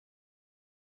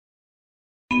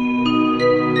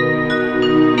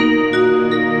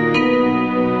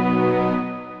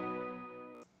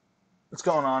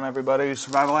What's going on, everybody?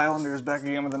 Survival Islanders back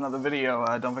again with another video.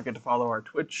 Don't forget to follow our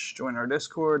Twitch, join our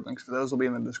Discord. Links for those will be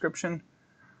in the description.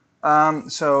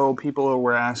 So people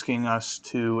were asking us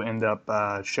to end up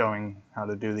showing how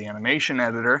to do the animation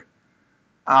editor.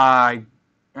 I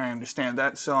understand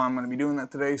that, so I'm going to be doing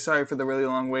that today. Sorry for the really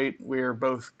long wait. We're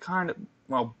both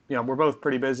we're both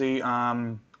pretty busy.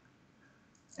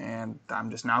 And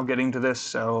I'm just now getting to this,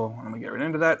 so let me get right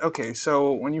into that. Okay,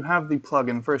 so when you have the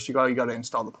plugin, first you got to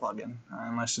install the plugin,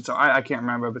 unless it's I can't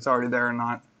remember if it's already there or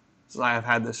not, because I have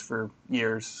had this for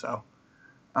years. So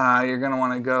you're gonna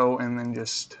want to go and then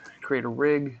just create a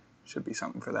rig. Should be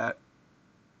something for that.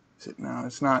 No,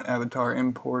 it's not avatar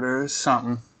importer. It's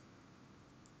something.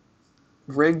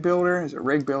 Rig builder? Is it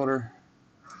rig builder?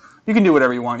 You can do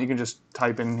whatever you want. You can just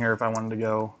type in here if I wanted to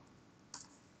go.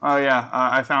 Oh yeah,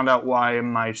 I found out why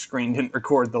my screen didn't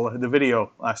record the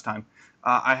video last time.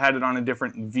 I had it on a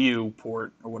different view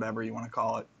port, or whatever you want to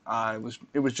call it.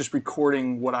 It was just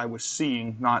recording what I was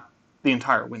seeing, not the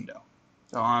entire window.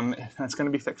 So that's going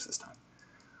to be fixed this time.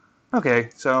 Okay,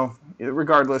 so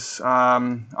regardless,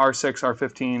 R6,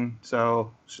 R15,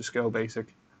 so let's just go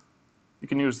basic. You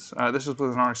can use, this is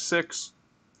with an R6,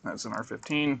 that's an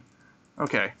R15.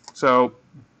 Okay, so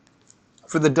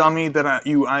for the dummy that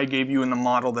I gave you in the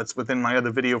model that's within my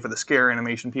other video for the scare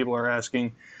animation, people are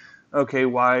asking, okay,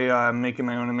 why making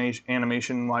my own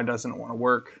animation, why doesn't it want to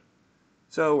work?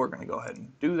 So we're going to go ahead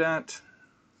and do that.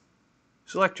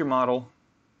 Select your model,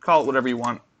 call it whatever you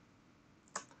want.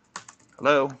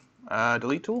 Hello,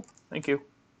 delete tool, thank you.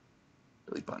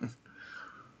 Delete button.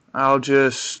 I'll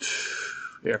just,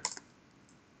 here.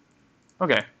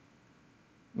 Okay.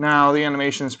 Now the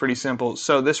animation is pretty simple.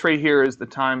 So this right here is the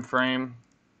time frame.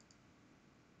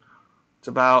 It's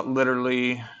about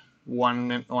literally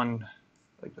like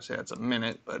I say, it's a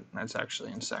minute, but that's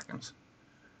actually in seconds.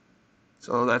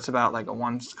 So that's about like a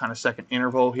 1 kind of second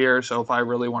interval here. So if I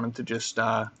really wanted to just,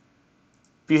 if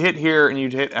you hit here and you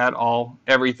hit add all,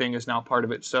 everything is now part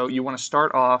of it. So you want to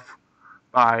start off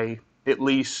by at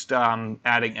least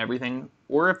adding everything.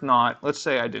 Or if not, let's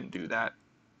say I didn't do that.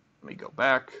 Let me go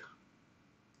back.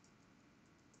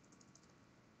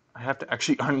 I have to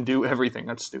actually undo everything.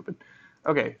 That's stupid.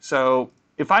 Okay, so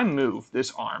if I move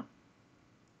this arm,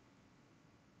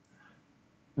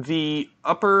 the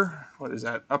upper, what is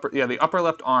that? The upper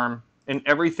left arm and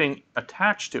everything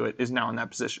attached to it is now in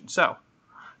that position. So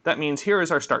that means here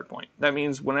is our start point. That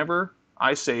means whenever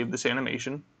I save this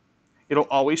animation, it'll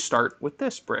always start with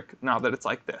this brick now that it's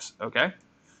like this, okay?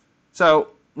 So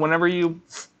whenever you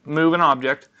move an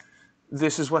object,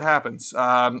 this is what happens.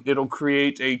 It'll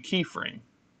create a keyframe.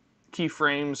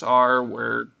 Keyframes are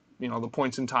where, the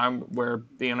points in time where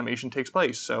the animation takes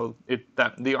place. So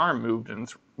the arm moved and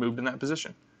it's moved in that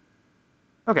position.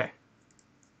 Okay.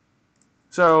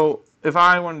 So if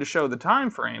I wanted to show the time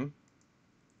frame,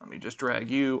 let me just drag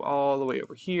you all the way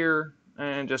over here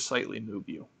and just slightly move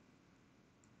you.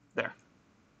 There.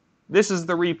 This is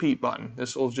the repeat button.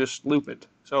 This will just loop it.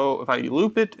 So if I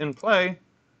loop it and play,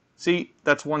 see,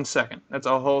 that's 1 second. That's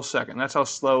a whole second. That's how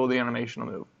slow the animation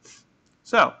will move.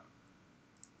 So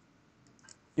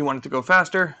you want it to go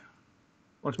faster?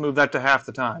 Let's move that to half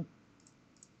the time.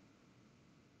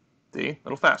 See? A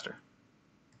little faster.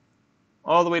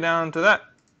 All the way down to that.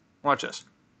 Watch this.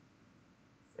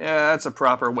 Yeah, that's a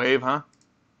proper wave, huh?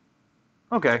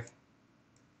 Okay.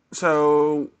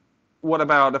 So what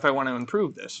about if I want to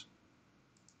improve this?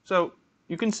 So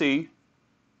you can see,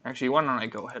 actually, why don't I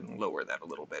go ahead and lower that a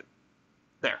little bit?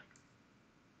 There.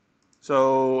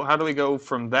 So how do we go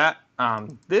from that,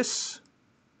 this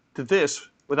to this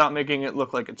without making it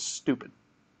look like it's stupid?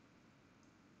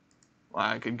 Well,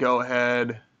 I could go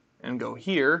ahead and go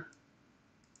here.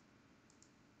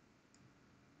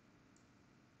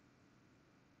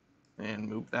 And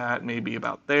move that maybe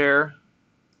about there.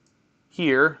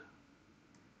 Here.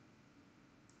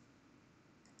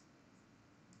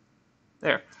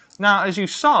 There. Now, as you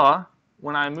saw,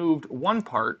 when I moved one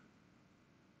part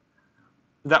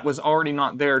that was already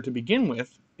not there to begin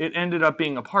with, it ended up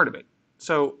being a part of it.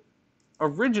 So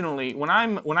originally, when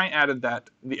I added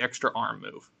the extra arm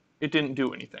move, it didn't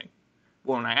do anything.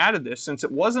 But when I added this, since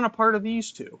it wasn't a part of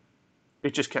these two,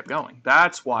 it just kept going.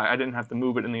 That's why I didn't have to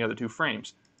move it in the other two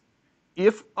frames.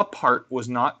 If a part was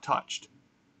not touched,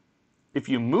 if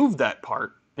you move that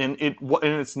part, and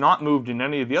it's not moved in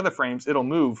any of the other frames, it'll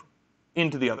move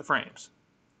into the other frames.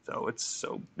 So it's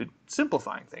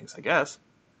simplifying things, I guess.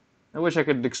 I wish I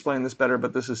could explain this better,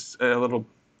 but this is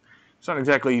it's not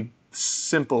exactly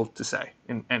simple to say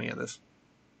in any of this.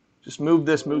 Just move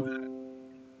this, move that.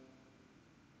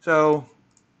 So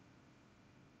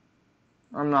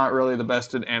I'm not really the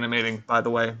best at animating, by the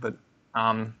way, but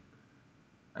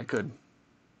I could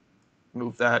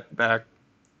move that back.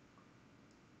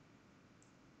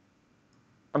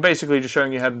 I'm basically just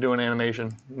showing you how to do an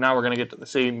animation. Now we're going to get to the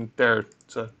scene. There,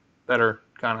 it's a better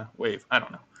kind of wave. I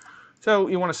don't know. So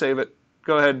you want to save it.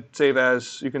 Go ahead, save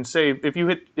as. You can save if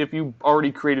you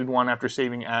already created one after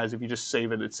saving as. If you just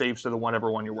save it, it saves to the whatever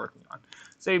one you're working on.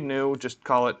 Save new. Just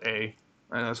call it A.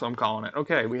 And that's what I'm calling it.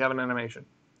 Okay, we have an animation.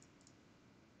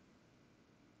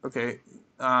 Okay,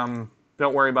 don't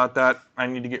worry about that. I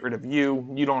need to get rid of you.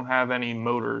 You don't have any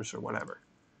motors or whatever.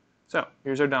 So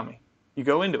here's our dummy. You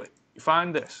go into it. You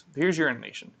find this. Here's your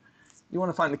animation. You want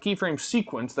to find the keyframe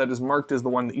sequence that is marked as the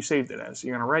one that you saved it as. So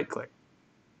you're going to right click.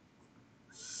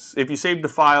 If you save the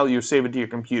file, you save it to your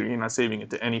computer. You're not saving it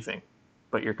to anything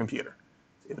but your computer.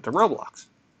 Save it to Roblox.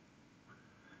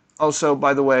 Also,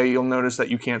 by the way, you'll notice that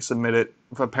you can't submit it.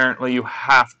 Apparently, you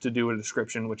have to do a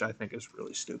description, which I think is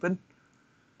really stupid.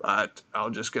 But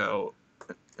I'll just go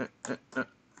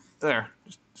there.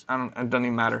 It doesn't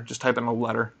even matter. Just type in a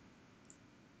letter.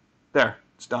 There,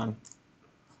 it's done.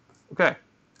 Okay.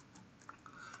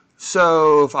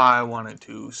 So if I wanted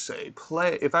to say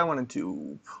play, if I wanted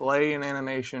to play an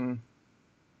animation,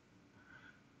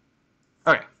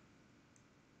 okay,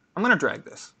 I'm going to drag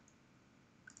this.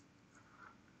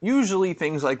 Usually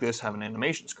things like this have an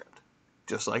animation script,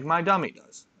 just like my dummy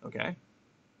does, okay?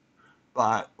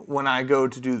 But when I go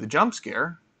to do the jump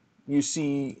scare, you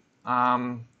see,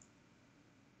 I'll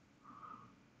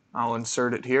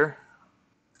insert it here.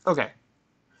 Okay,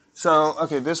 so,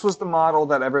 this was the model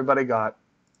that everybody got.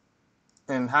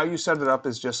 And how you set it up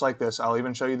is just like this. I'll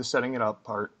even show you the setting it up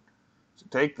part. So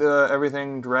take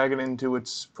everything, drag it into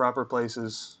its proper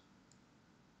places.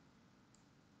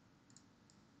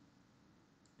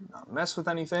 Do not mess with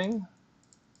anything.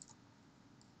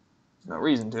 There's no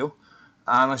reason to,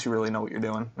 unless you really know what you're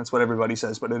doing. That's what everybody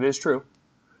says, but it is true.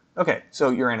 Okay, so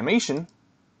your animation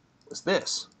was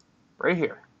this, right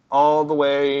here, all the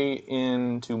way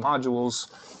into modules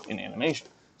in animation.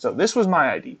 So this was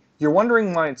my ID. You're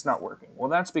wondering why it's not working. Well,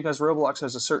 that's because Roblox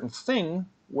has a certain thing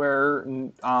where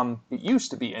it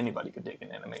used to be anybody could take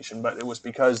an animation, but it was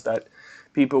because that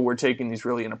people were taking these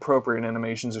really inappropriate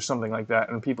animations or something like that,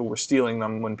 and people were stealing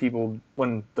them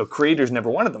when the creators never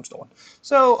wanted them stolen.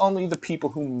 So only the people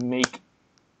who make,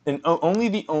 only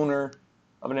the owner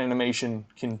of an animation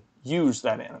can use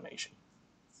that animation.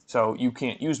 So you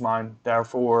can't use mine.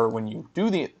 Therefore, when you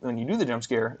do the jump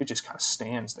scare, it just kind of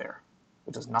stands there.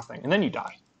 It does nothing, and then you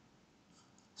die.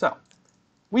 So,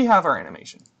 we have our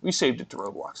animation. We saved it to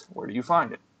Roblox. Where do you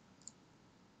find it?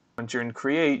 Once you're in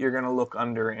Create, you're going to look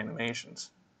under Animations.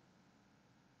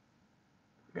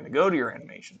 You're going to go to your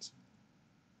Animations.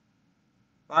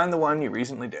 Find the one you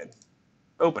recently did.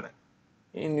 Open it.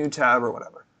 In New Tab or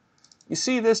whatever. You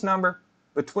see this number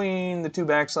between the two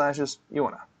backslashes? You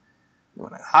want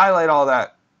to highlight all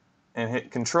that and hit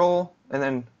Control and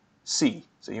then C.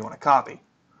 So you want to copy.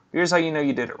 Here's how you know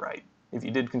you did it right. If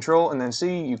you did Control and then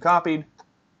C, you copied.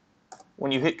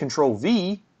 When you hit Control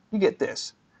V, you get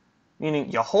this. Meaning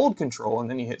you hold Control and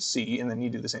then you hit C and then you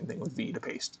do the same thing with V to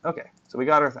paste. Okay, so we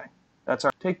got our thing.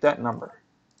 Take that number.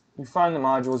 You find the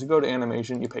modules, you go to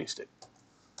animation, you paste it.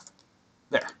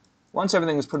 There. Once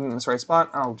everything is put in this right spot,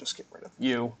 I'll just get rid of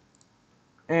you.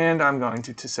 And I'm going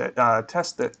to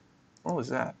test it. What was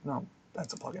that? No,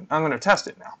 that's a plugin. I'm going to test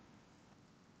it now.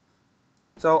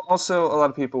 So also, a lot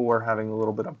of people were having a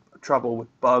little bit of trouble with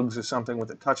bugs or something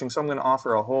with it touching, so I'm going to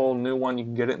offer a whole new one. You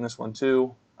can get it in this one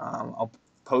too. I'll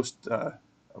post a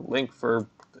link for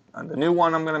the new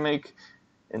one I'm going to make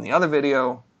in the other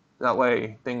video. That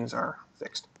way things are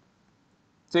fixed.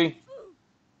 See?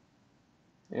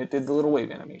 It did the little wave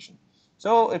animation.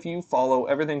 So if you follow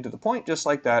everything to the point just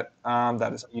like that,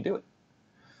 that is how you do it.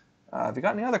 If you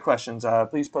got any other questions,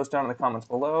 please post down in the comments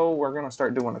below. We're going to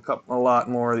start doing a lot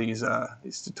more of these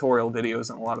tutorial videos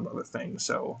and a lot of other things.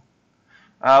 So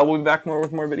we'll be back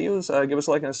with more videos. Give us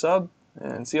a like and a sub,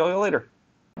 and see all you later.